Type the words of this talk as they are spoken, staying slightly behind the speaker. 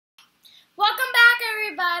Welcome back,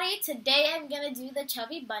 everybody. Today I'm gonna do the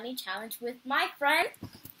Chubby Bunny Challenge with my friend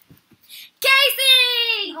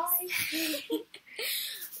KayCee. Hi.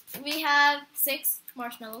 We have 6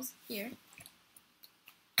 marshmallows here.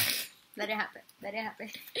 Let it happen. Let it happen.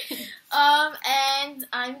 And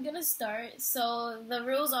I'm gonna start. So the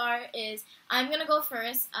rules is I'm gonna go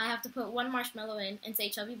first. I have to put 1 marshmallow in and say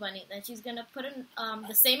Chubby Bunny. Then she's gonna put in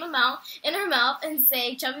the same amount in her mouth and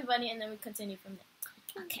say Chubby Bunny, and then we continue from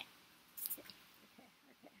there. Okay.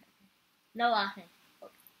 No laughing.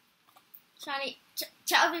 Shani,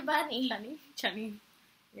 Chubby Bunny. Chubby.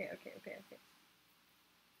 Yeah, okay.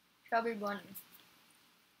 Chubby Bunny.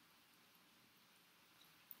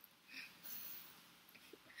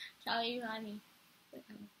 Chubby Bunny.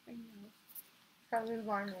 Chubby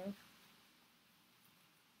Bunny.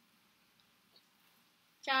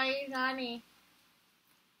 Chubby Bunny.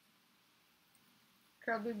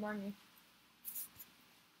 Chubby Bunny.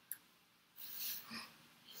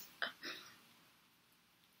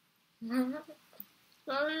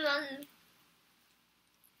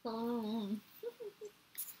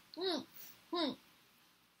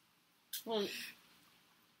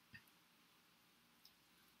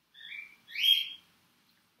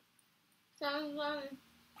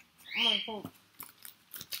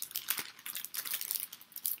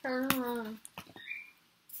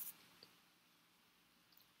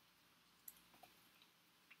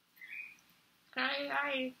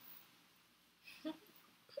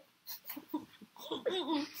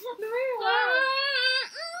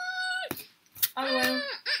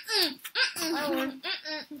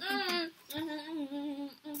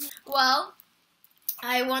 Well,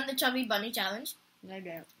 I won the Chubby Bunny Challenge. No, I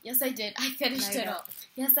didn't. Yes, I did. I finished it all.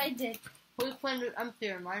 Yes, I did. Whose plan is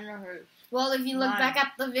empty? Mine or hers? Well, if you look back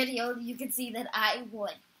at the video, you can see that I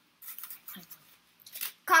won.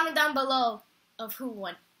 Comment down below of who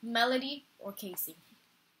won, Melody or KayCee.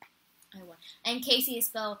 I won. And KayCee is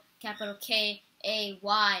spelled capital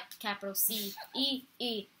K-A-Y, capital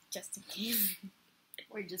C-E-E, just in case.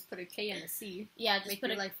 Or you just put a K and a C. Yeah, just make put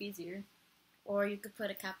your life easier. Or you could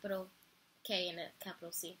put a capital K and a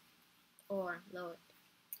capital C. Or lower.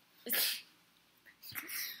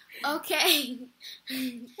 Okay.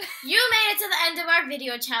 You made it to the end of our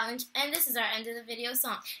video challenge, and this is our end of the video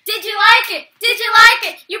song. Did you like it? Did you like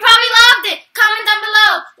it? You probably loved it. Comment down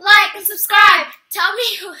below, like and subscribe. Tell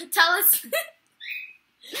us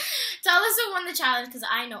who won the challenge, because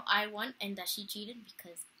I know I won and that she cheated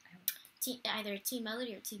because either Team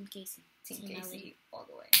Melody or Team KayCee. Team KayCee all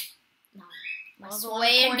the way. No.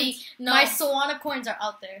 My Swana coins are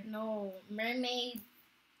out there. No, mermaid,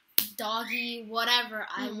 doggy, whatever.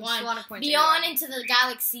 I won. Swana coins Beyond into the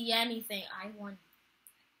galaxy, anything. I won.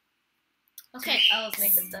 Okay. I was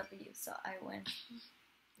making stuff for you, so I win.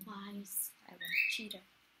 Lies. I win. Cheater.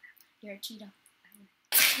 You're a cheetah. I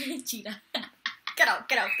win. Cheetah. Get out.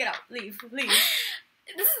 Leave.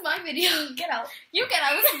 This is my video. Get out. You get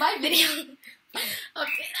out. This is my video.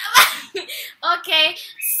 Okay. Okay,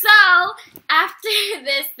 so after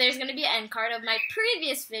this, there's going to be an end card of my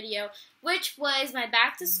previous video, which was my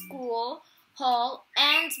back to school haul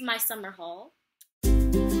and my summer haul.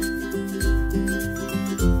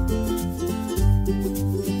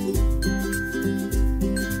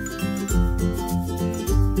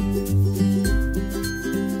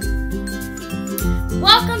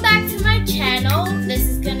 Welcome back to my channel. This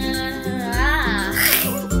is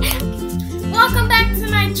Welcome back to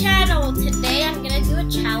my channel. Today I'm gonna do a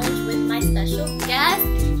challenge with my special guest,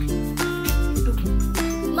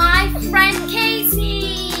 my friend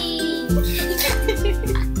KayCee.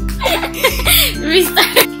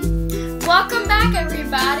 Restart. Welcome back,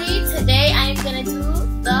 everybody. Today I'm gonna do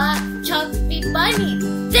the Chubby Bunny.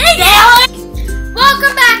 Dang it!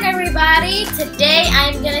 Welcome back, everybody. Today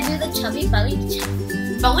I'm gonna do the Chubby Bunny.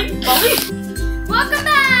 Welcome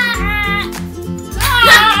back.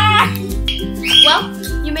 Well,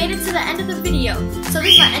 you made it to the end of the video, so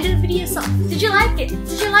this is my end of the video song. Did you like it?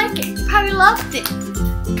 Did you like it? You probably loved it.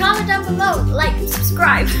 Comment down below, like, and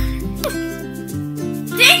subscribe.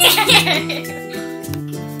 Dang it!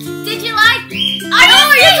 Did you like it? I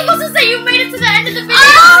know, you're supposed to say you made it to the end of the video.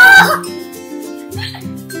 Oh!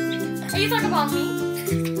 Are you talking about me?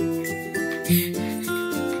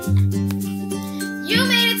 You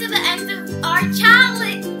made it to the end of our challenge.